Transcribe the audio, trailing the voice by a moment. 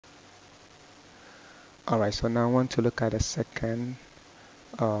Alright, so now I want to look at the second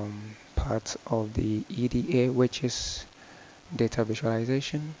part of the EDA, which is data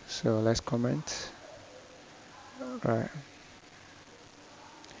visualization. So let's comment. Right.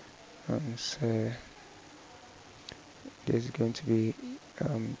 So this is going to be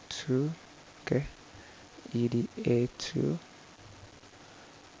 2. Okay. EDA 2.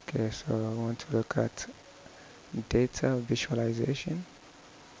 Okay, so I want to look at data visualization.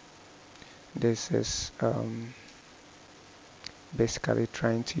 This is basically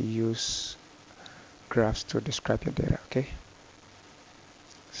trying to use graphs to describe your data. Okay,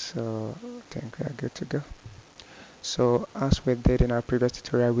 so I think we are good to go. So as we did in our previous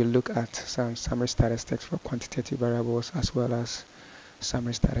tutorial, we look at some summary statistics for quantitative variables as well as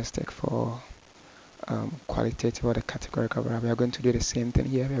summary statistics for qualitative or the categorical variable. We are going to do the same thing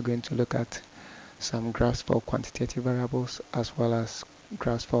here. We are going to look at some graphs for quantitative variables as well as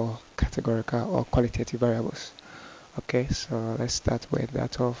graphs for categorical or qualitative variables. Okay, so let's start with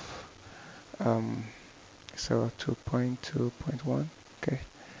that of so 2.2.1. Okay,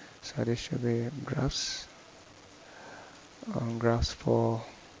 so this should be graphs for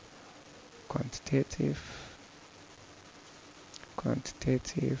quantitative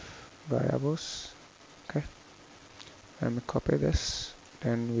variables. Okay, let me copy this,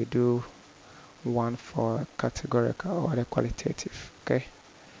 then we do one for categorical or the qualitative. Okay,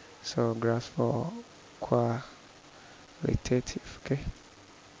 so graphs for qualitative. Okay,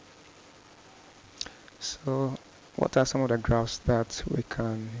 so what are some of the graphs that we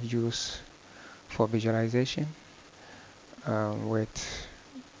can use for visualization?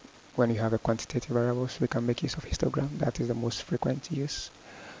 When you have a quantitative variables, we can make use of histogram. That is the most frequent use.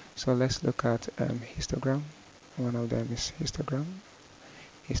 So let's look at histogram. One of them is histogram.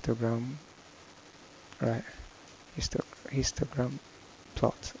 Right, histogram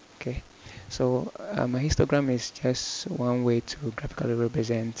plot. Okay, so a histogram is just one way to graphically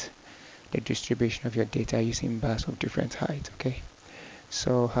represent the distribution of your data using bars of different height. Okay,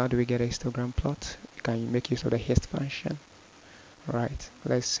 so how do we get a histogram plot? You can make use of the hist function. Right,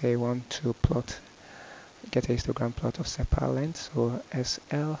 let's say we want to get a histogram plot of sepal length, so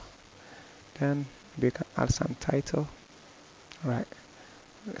SL, then we can add some title. Right,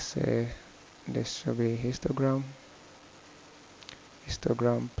 let's say this should be histogram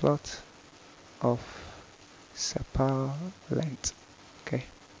plot of sepal length. Okay,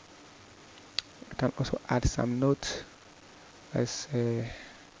 you can also add some note. Let's say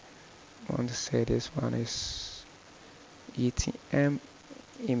I want to say this one is ETM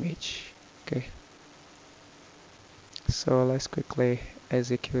image. Okay, so let's quickly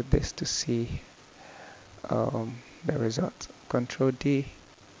execute this to see the result. Control D.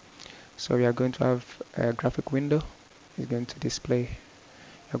 So we are going to have a graphic window. It's going to display.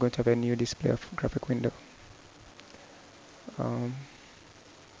 You're going to have a new display of graphic window.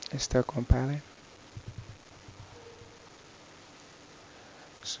 It's still compiling.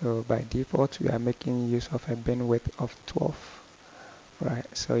 So by default, we are making use of a bin width of 12. Right,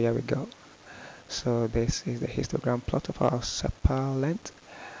 so here we go. So this is the histogram plot of our sepal length.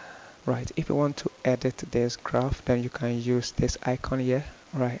 Right, if you want to edit this graph, then you can use this icon here.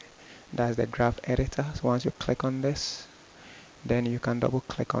 Right, that's the graph editor. So once you click on this, then you can double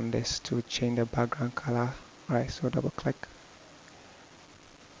click on this to change the background color. Right, so double click.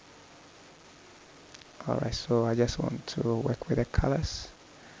 Alright, so I just want to work with the colors.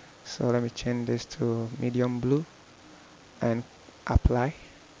 So let me change this to medium blue and apply.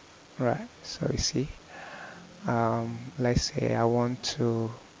 Right, so you see, let's say I want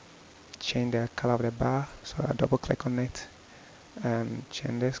to change the color of the bar, so I double click on it and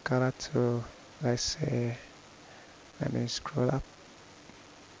change this color to, let's say, let me scroll up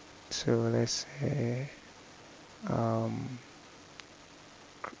to, let's say,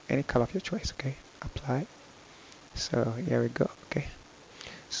 any color of your choice. Okay, apply. So here we go. Okay,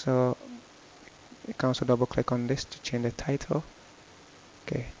 so you can also double click on this to change the title.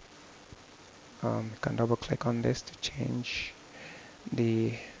 Okay, you can double click on this to change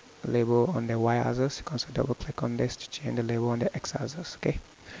the label on the y-axis. You can also double click on this to change the label on the x-axis. Okay,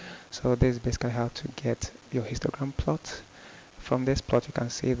 so this is basically how to get your histogram plot. From this plot, you can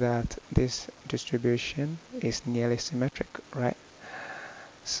see that this distribution is nearly symmetric, right?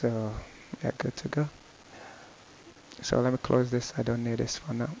 So we're good to go. So let me close this. I don't need this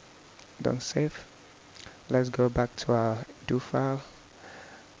for now. Don't save. Let's go back to our do file.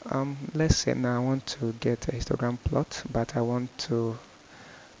 Let's say now I want to get a histogram plot, but I want to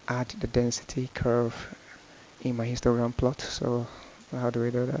add the density curve in my histogram plot. So how do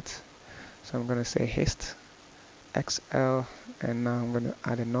we do that? So I'm going to say hist XL, and now I'm going to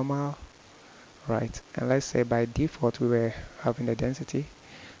add a normal. right? And let's say by default we were having the density,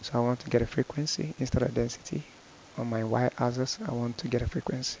 so I want to get a frequency instead of density. On my y-axis I want to get a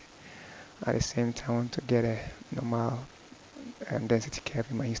frequency. At the same time I want to get a normal density curve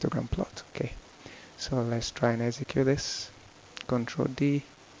in my histogram plot. Okay, so let's try and execute this. Control D.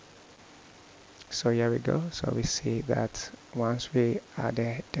 So here we go. So we see that once we add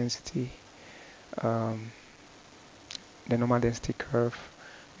the density, the normal density curve,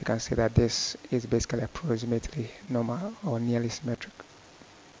 you can see that this is basically approximately normal or nearly symmetric.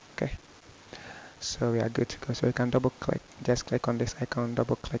 Okay, so we are good to go. So you can double click, just click on this icon,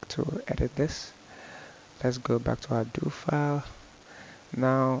 double click to edit this. Let's go back to our do file.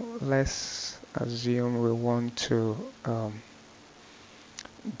 Now let's assume we want to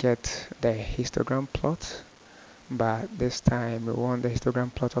get the histogram plot, but this time we want the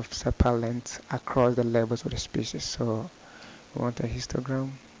histogram plot of sepal length across the levels of the species. So we want a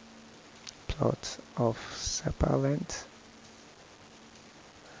histogram plot of sepal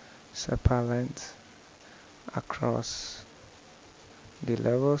length across the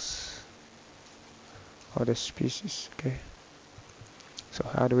levels of the species. Okay, so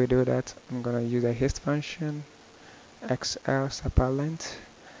how do we do that? I'm gonna use a hist function, xl sepal length.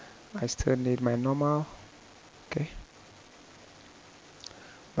 I still need my normal. Okay,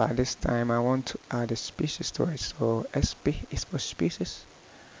 but this time I want to add a species to it, so sp is for species.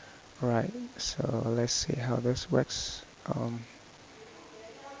 Right, so let's see how this works.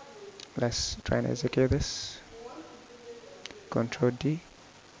 Let's try and execute this. Control D.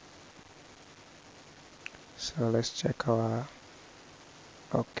 So let's check our,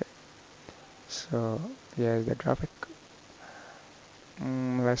 okay, so here's the graphic.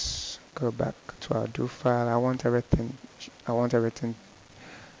 Let's go back to our do file. I want everything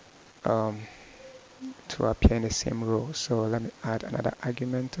to appear in the same row, so let me add another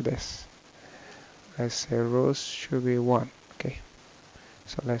argument to this. Let's say rows should be 1. Okay,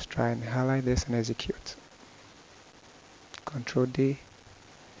 so let's try and highlight this and execute. Control D.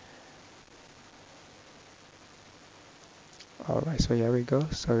 Alright, so here we go.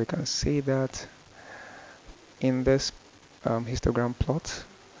 So we can see that in this histogram plot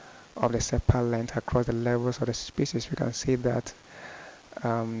of the sepal length across the levels of the species, we can see that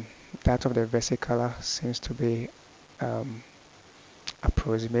that of the versicolor seems to be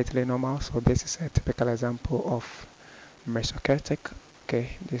approximately normal. So this is a typical example of mesochaotic. Okay,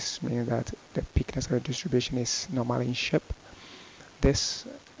 this means that the thickness of the distribution is normal in shape. This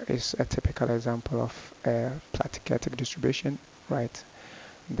is a typical example of a platychaotic distribution, right?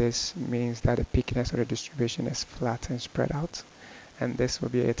 This means that the thickness of the distribution is flat and spread out. And this will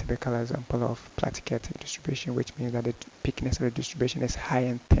be a typical example of platychaotic distribution, which means that the thickness of the distribution is high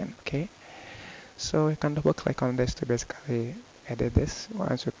and thin. Okay, so you can double click on this to basically edit this.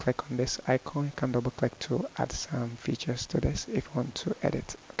 Once you click on this icon, you can double click to add some features to this if you want to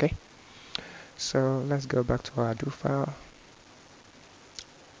edit. Okay, so let's go back to our do file.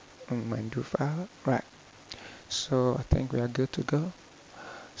 My do file, right? So I think we are good to go.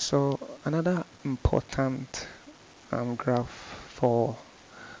 So another important graph for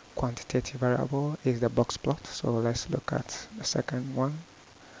quantitative variable is the box plot. So let's look at the second one,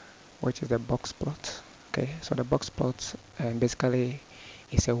 which is the box plot. Okay, so the box plot basically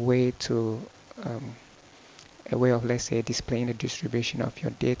is a way of, let's say, displaying the distribution of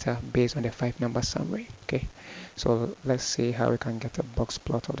your data based on the 5-number summary. Okay, so let's see how we can get a box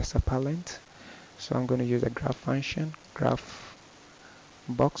plot of the sepal length. So I'm going to use a graph function, graph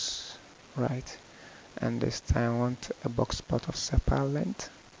box, right? And this time I want a box plot of sepal length.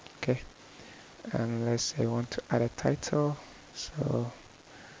 Okay, and let's say I want to add a title, so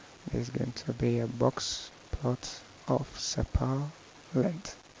there's going to be a box plot of sepal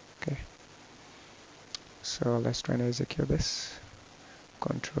length. Okay, so let's try and execute this.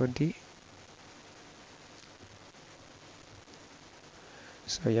 Control D.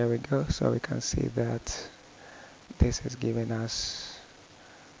 So here we go. So we can see that this is giving us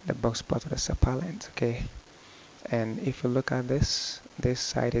the box plot of the sepal length. Okay, and if you look at this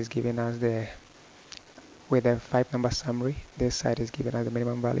side is giving us with a 5-number summary. This side is giving us the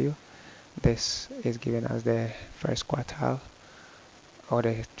minimum value. This is giving us the first quartile or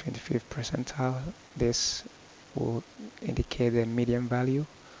the 25th percentile. This will indicate the median value,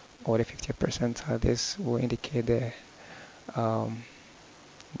 or the 50th percentile. This will indicate the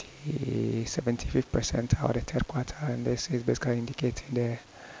 75th percentile or the third quartile, and this is basically indicating the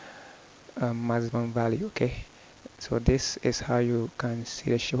maximum value. Okay, so this is how you can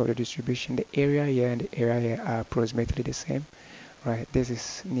see the shape of the distribution. The area here and the area here are approximately the same, right? This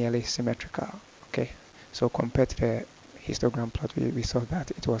is nearly symmetrical. Okay, so compared to the histogram plot, we saw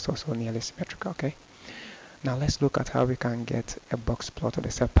that it was also nearly symmetrical. Okay, now let's look at how we can get a box plot of the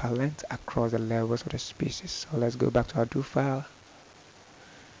sepal length across the levels of the species. So let's go back to our do file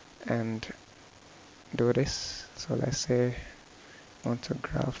and do this. So let's say I want to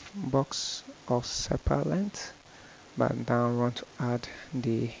graph box of sepal length, but now I want to add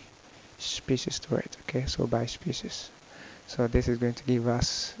the species to it. Okay, so by species. So this is going to give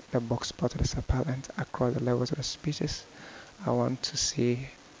us the box plot of the sepal length across the levels of the species. I want to see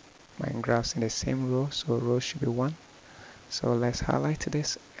my graphs in the same row, so row should be 1. So let's highlight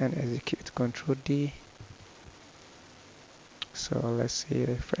this and execute Ctrl D. So let's see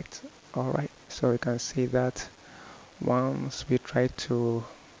the effect. Alright, so we can see that once we try to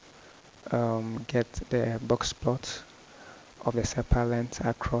get the box plot of the sepal length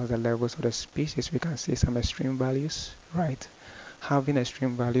across the levels of the species, we can see some extreme values, right? Having a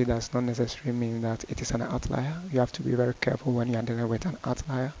extreme value does not necessarily mean that it is an outlier. You have to be very careful when you are dealing with an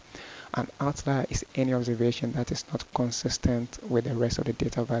outlier. An outlier is any observation that is not consistent with the rest of the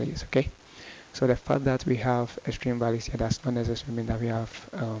data values. Okay, so the fact that we have extreme values here does not necessarily mean that we have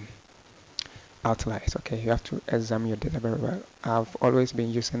outliers. Okay, you have to examine your data very well. I've always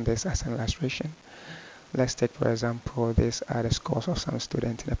been using this as an illustration. Let's take, for example, these are the scores of some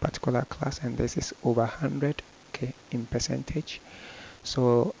student in a particular class, and this is over 100, okay, in percentage.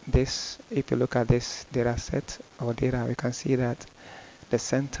 So this, if you look at this data set or data, we can see that the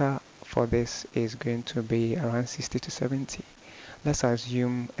center for this is going to be around 60 to 70. Let's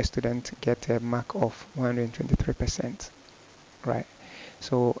assume a student gets a mark of 123%, right?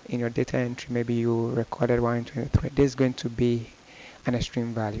 So in your data entry, maybe you recorded 123. This is going to be an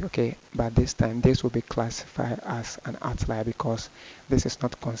extreme value, okay? But this time, this will be classified as an outlier because this is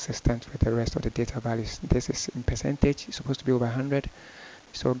not consistent with the rest of the data values. This is in percentage, it's supposed to be over 100.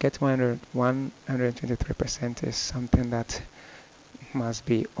 So get 123% is something that must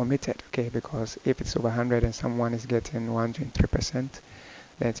be omitted, okay? Because if it's over 100 and someone is getting 123%,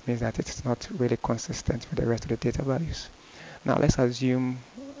 then it means that it's not really consistent with the rest of the data values. Now let's assume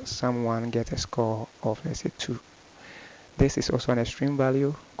someone gets a score of, let's say, 2. This is also an extreme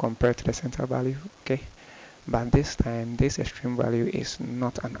value compared to the center value, okay? But this time, this extreme value is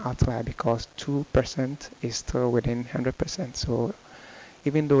not an outlier because 2% is still within 100%. So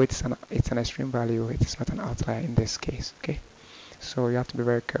even though it's an extreme value, it is not an outlier in this case, okay? So you have to be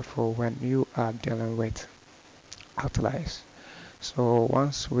very careful when you are dealing with outliers. So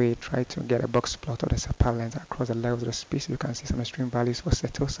once we try to get a box plot of the sepal length across the levels of the species, you can see some extreme values for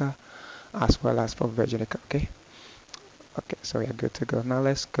STATA as well as for Virginica, okay? Okay, so we are good to go. Now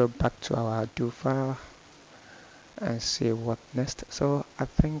let's go back to our do file and see what next. So I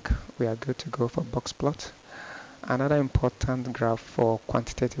think we are good to go for box plot. Another important graph for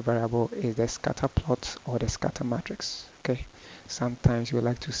quantitative variable is the scatter plot or the scatter matrix, okay? Sometimes you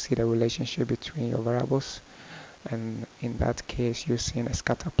like to see the relationship between your variables, and in that case using a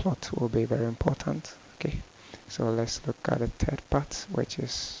scatter plot will be very important, okay? So let's look at the third part, which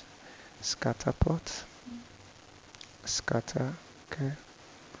is scatter plot. Scatter, okay,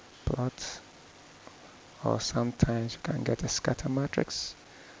 plot, or sometimes you can get a scatter matrix,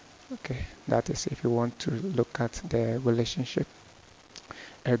 okay? That is if you want to look at the relationship,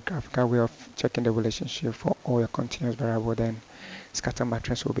 a graphical way of checking the relationship for all your continuous variable, then scatter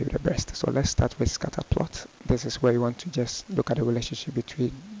matrix will be the best. So let's start with scatter plot. This is where you want to just look at the relationship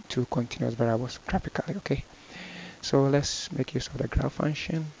between two continuous variables graphically, okay? So let's make use of the graph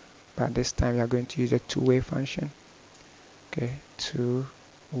function, but this time we are going to use a two-way function, okay?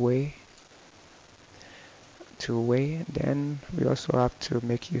 Two-way. Then we also have to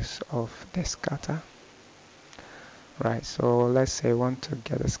make use of the scatter. Right, so let's say we want to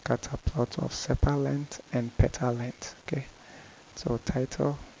get a scatter plot of sepal length and petal length, okay? So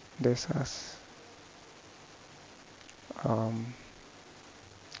title this as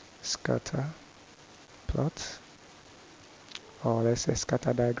scatter plot, or let's say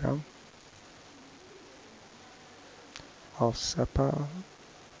scatter diagram of sepal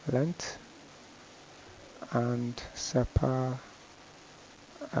length and sepal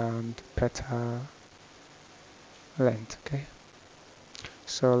and petal length, okay?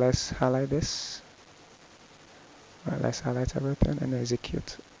 So let's highlight this. Right, let's highlight everything and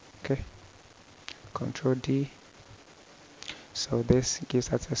execute, okay? Control D. So this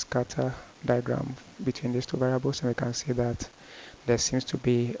gives us a scatter diagram between these two variables, and we can see that there seems to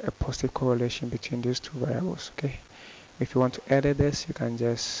be a positive correlation between these two variables, okay? If you want to edit this, you can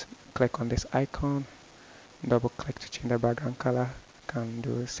just click on this icon, double click to change the background color. You can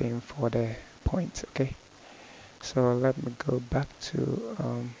do the same for the points, okay? So let me go back to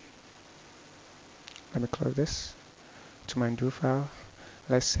let me close this. to my do file.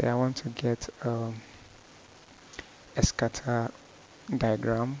 Let's say I want to get a scatter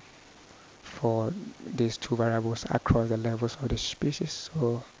diagram for these two variables across the levels of the species.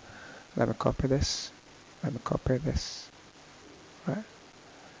 So let me copy this. Let me copy this. Right?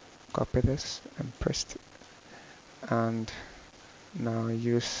 Copy this and paste it. And now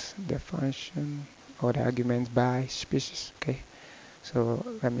use the function or the argument by species. Okay. So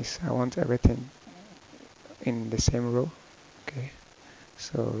let me say I want everything in the same row. Okay.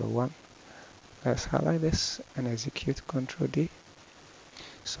 So row 1. Let's highlight this and execute Control D.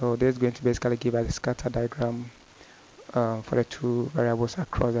 So this is going to basically give us a scatter diagram for the two variables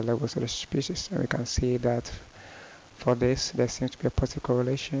across the levels of the species. And we can see that for this, there seems to be a positive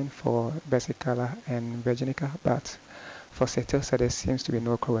correlation for vesica and virginica, but for setosa, there seems to be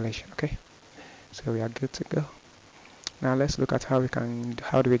no correlation. Okay, so we are good to go. Now let's look at how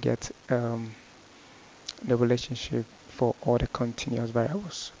do we get the relationship for all the continuous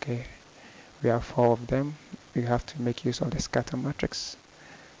variables. Okay, we have 4 of them. We have to make use of the scatter matrix.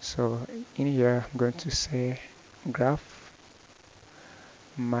 So in here, I'm going to say graph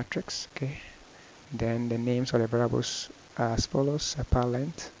matrix. Okay, then the names of the variables are as follows: sepal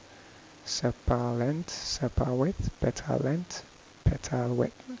length, sepal width, petal length, petal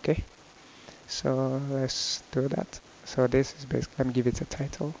width. Okay, so let's do that. So this is basically, let me give it a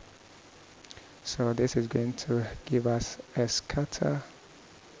title. So this is going to give us a scatter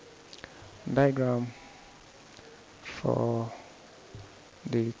diagram for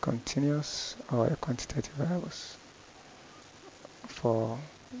the continuous or the quantitative variables. For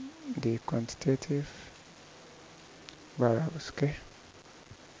the quantitative variables. Okay,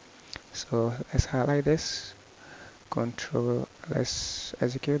 so let's highlight this. Let's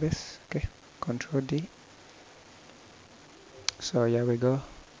execute this. Okay, Control D. So here we go.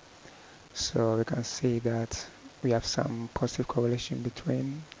 So we can see that we have some positive correlation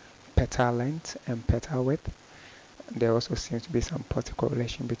between petal length and petal width. There also seems to be some positive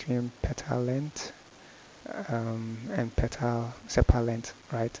correlation between petal length and sepal length,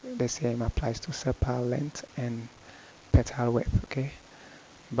 right? The same applies to sepal length and petal width. Okay,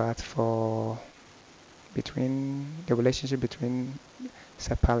 but for the relationship between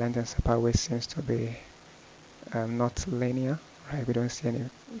sepal length and sepal width seems to be not linear, right? We don't see any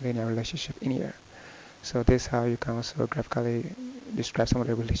linear relationship in here. So this is how you can also graphically describe some of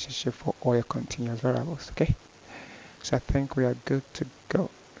the relationship for all your continuous variables. Okay, so I think we are good to go.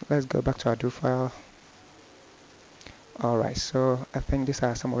 Let's go back to our do file. Alright, so I think these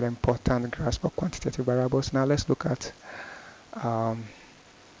are some of the important graphs for quantitative variables. Now let's look at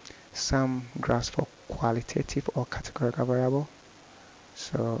some graphs for qualitative or categorical variable.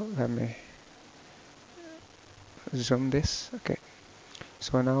 So let me zoom this. Okay,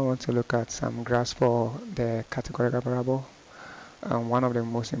 so now I want to look at some graphs for the categorical variable. One of the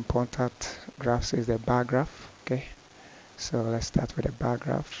most important graphs is the bar graph. Okay, so let's start with the bar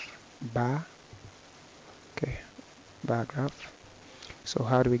graph. Okay, bar graph. So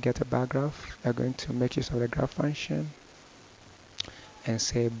how do we get a bar graph? We're going to make use of the graph function and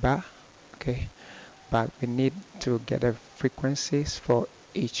say bar. Okay, but we need to get the frequencies for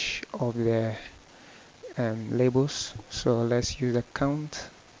each of the labels. So let's use the count,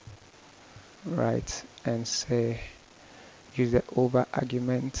 right, and say use the over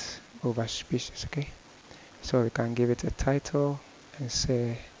argument over species. Okay, so we can give it a title and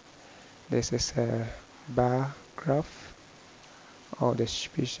say this is a bar graph of the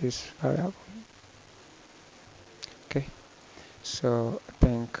species variable. Okay, so I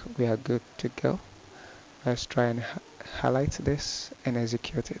think we are good to go. Let's try and highlight this and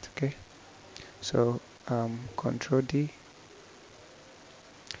execute it. Okay, so Control D.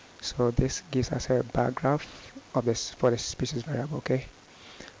 So this gives us a bar graph of this for the species variable. Okay,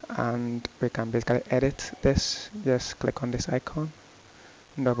 and we can basically edit this. Just click on this icon,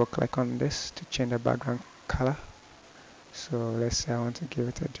 double click on this to change the background color. So let's say I want to give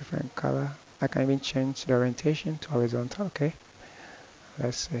it a different color. I can even change the orientation to horizontal. Okay,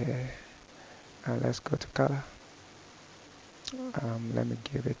 let's say let's go to color. Let me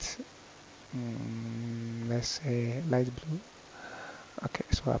give it let's say light blue. Okay,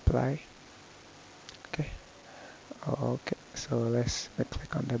 so apply. Okay, so let's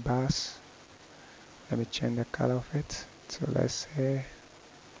click on the bars. Let me change the color of it. So let's say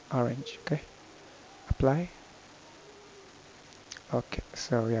orange. Okay, apply. Okay,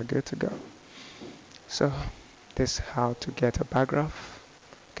 so we are good to go. So this is how to get a bar graph.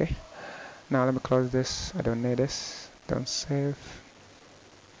 Okay, now let me close this. I don't need this. Don't save.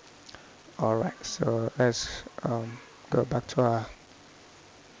 Alright, so let's go back to our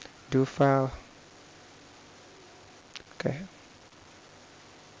do file. Okay,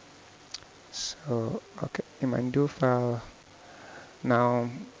 so okay, in my do file now,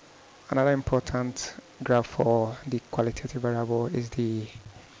 another important graph for the qualitative variable is the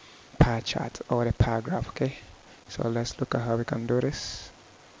pie chart or the pie graph. Okay, so let's look at how we can do this.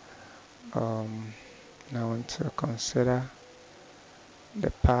 Now I want to consider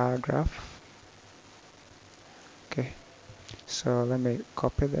the pie graph. Okay, so let me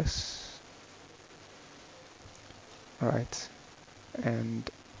copy this, right, and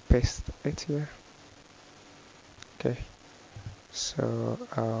paste it here. Okay, so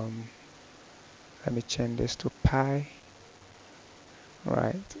let me change this to pi,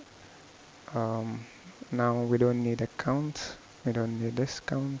 right. Now we don't need a count, we don't need this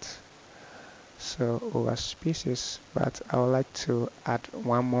count, so over species, but I would like to add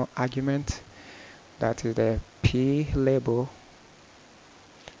one more argument, that is the p label.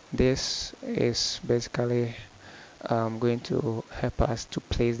 This is basically going to help us to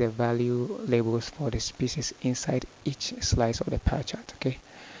place the value labels for the species inside each slice of the pie chart. Okay,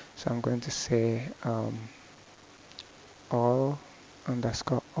 so I'm going to say all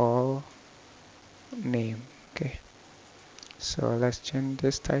underscore all name. Okay, so let's change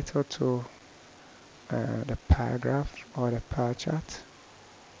this title to the paragraph or the pie chart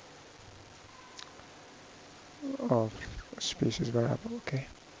of species variable. Okay,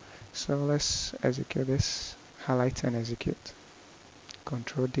 so let's execute this, highlight and execute,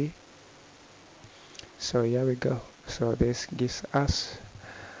 Control D. So here we go. So this gives us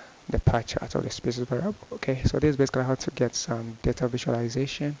the pie chart of the species variable. Okay, so this is basically how to get some data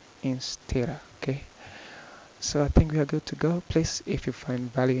visualization in STATA. Okay, so I think we are good to go. Please, if you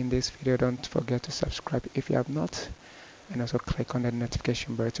find value in this video, don't forget to subscribe if you have not, and also click on the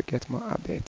notification bell to get more updates.